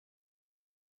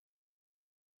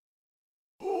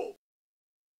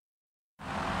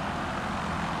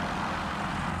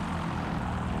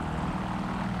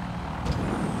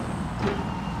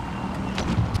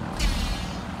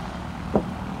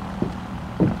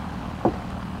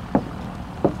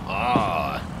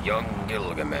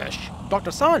Gilgamesh.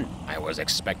 Dr. Sun! I was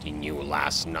expecting you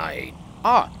last night.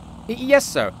 Yes,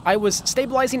 sir. I was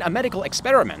stabilizing a medical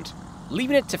experiment.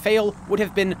 Leaving it to fail would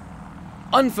have been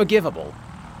unforgivable.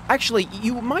 Actually,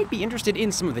 you might be interested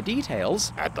in some of the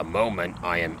details. At the moment,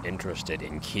 I am interested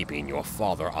in keeping your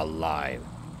father alive.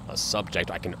 A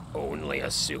subject I can only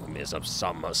assume is of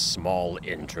some small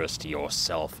interest to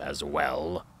yourself as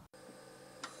well.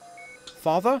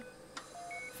 Father?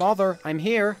 Father, I'm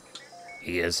here.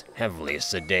 He is heavily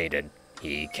sedated.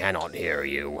 He cannot hear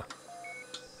you.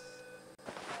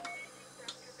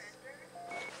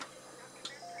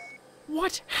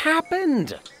 What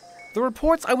happened? The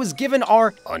reports I was given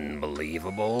are...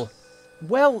 Unbelievable?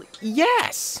 Well,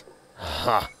 yes!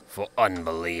 Ha! For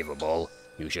unbelievable,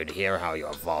 you should hear how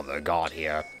your father got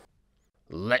here.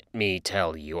 Let me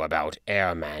tell you about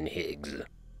Airman Higgs.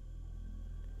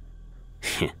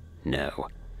 No.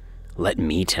 Let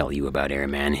me tell you about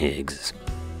Airman Higgs.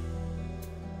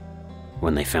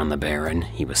 When they found the Baron,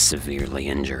 he was severely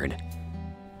injured.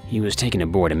 He was taken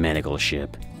aboard a medical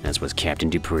ship, as was Captain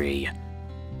Dupree.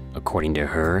 According to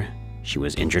her, she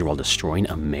was injured while destroying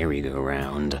a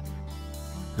merry-go-round.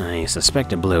 I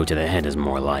suspect a blow to the head is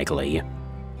more likely.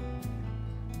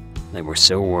 They were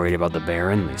so worried about the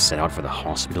Baron, they set out for the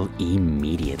hospital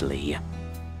immediately.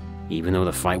 Even though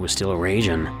the fight was still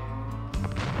raging,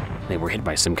 they were hit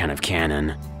by some kind of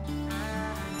cannon.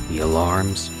 The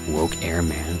alarms woke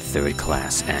Airman 3rd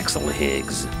Class Axel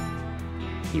Higgs.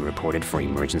 He reported for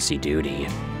emergency duty.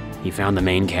 He found the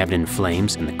main cabin in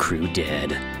flames and the crew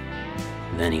dead.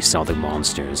 Then he saw the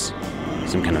monsters.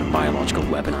 Some kind of biological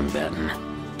weapon, I'm betting.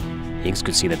 Higgs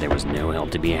could see that there was no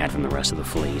help to be had from the rest of the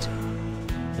fleet.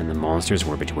 And the monsters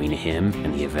were between him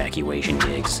and the evacuation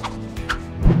gigs.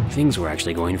 Things were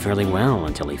actually going fairly well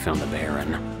until he found the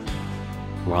Baron.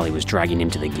 While he was dragging him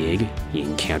to the gig, he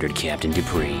encountered Captain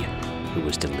Dupree, who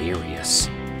was delirious.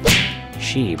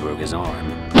 She broke his arm.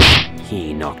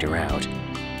 He knocked her out,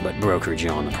 but broke her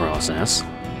jaw in the process.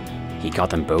 He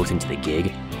got them both into the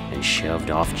gig and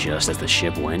shoved off just as the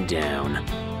ship went down.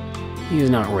 He's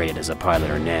not rated as a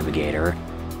pilot or navigator,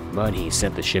 but he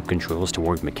set the ship controls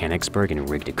toward Mechanicsburg and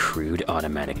rigged a crude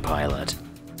automatic pilot.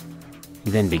 He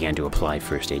then began to apply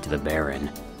first aid to the Baron,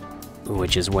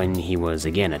 which is when he was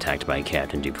again attacked by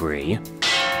Captain Dupree.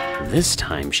 This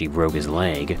time she broke his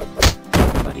leg,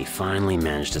 but he finally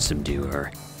managed to subdue her.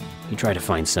 He tried to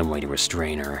find some way to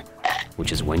restrain her,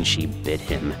 which is when she bit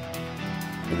him.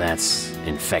 That's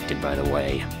infected, by the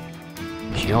way.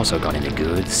 She also got in a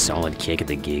good, solid kick at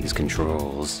the gig's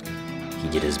controls. He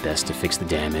did his best to fix the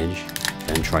damage,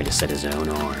 then tried to set his own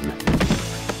arm,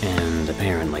 and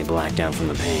apparently blacked out from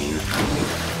the pain,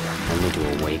 only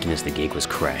to awaken as the gig was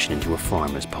crashing into a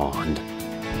farmer's pond.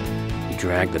 He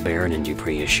dragged the Baron and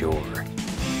Dupree ashore,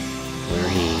 where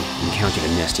he encountered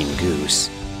a nesting goose,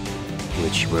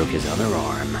 which broke his other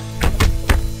arm.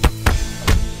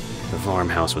 The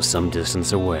farmhouse was some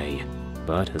distance away,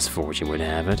 but as fortune would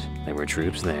have it, there were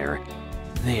troops there.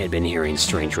 They had been hearing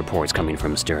strange reports coming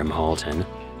from Sturmhalton,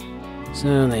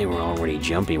 so they were already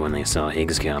jumpy when they saw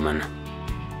Higgs coming.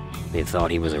 They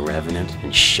thought he was a revenant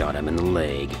and shot him in the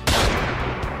leg.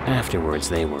 Afterwards,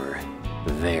 they were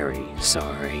very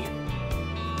sorry.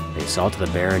 They saw to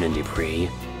the Baron and Dupree,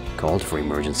 called for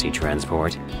emergency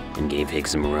transport, and gave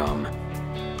Higgs some rum.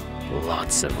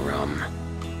 Lots of rum.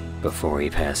 Before he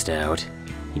passed out,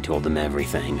 he told them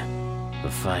everything. The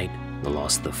fight, the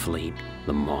loss of the fleet,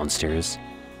 the monsters,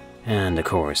 and of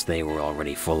course they were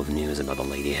already full of news about the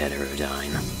Lady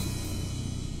Heterodyne.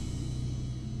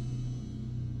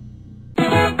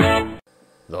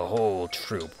 The whole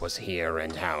troop was here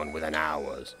in town within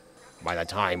hours. By the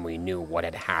time we knew what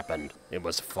had happened, it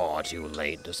was far too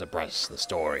late to suppress the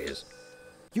stories.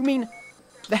 You mean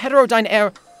the Heterodyne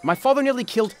heir my father nearly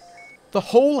killed? The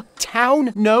whole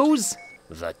town knows?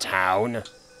 The town?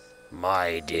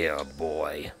 My dear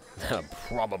boy, they're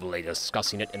probably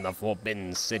discussing it in the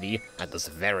Forbidden City at this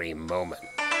very moment.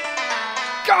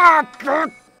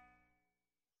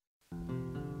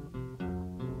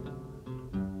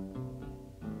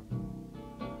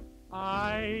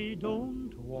 I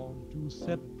don't want to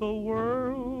set the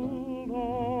world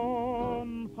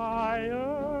on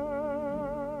fire.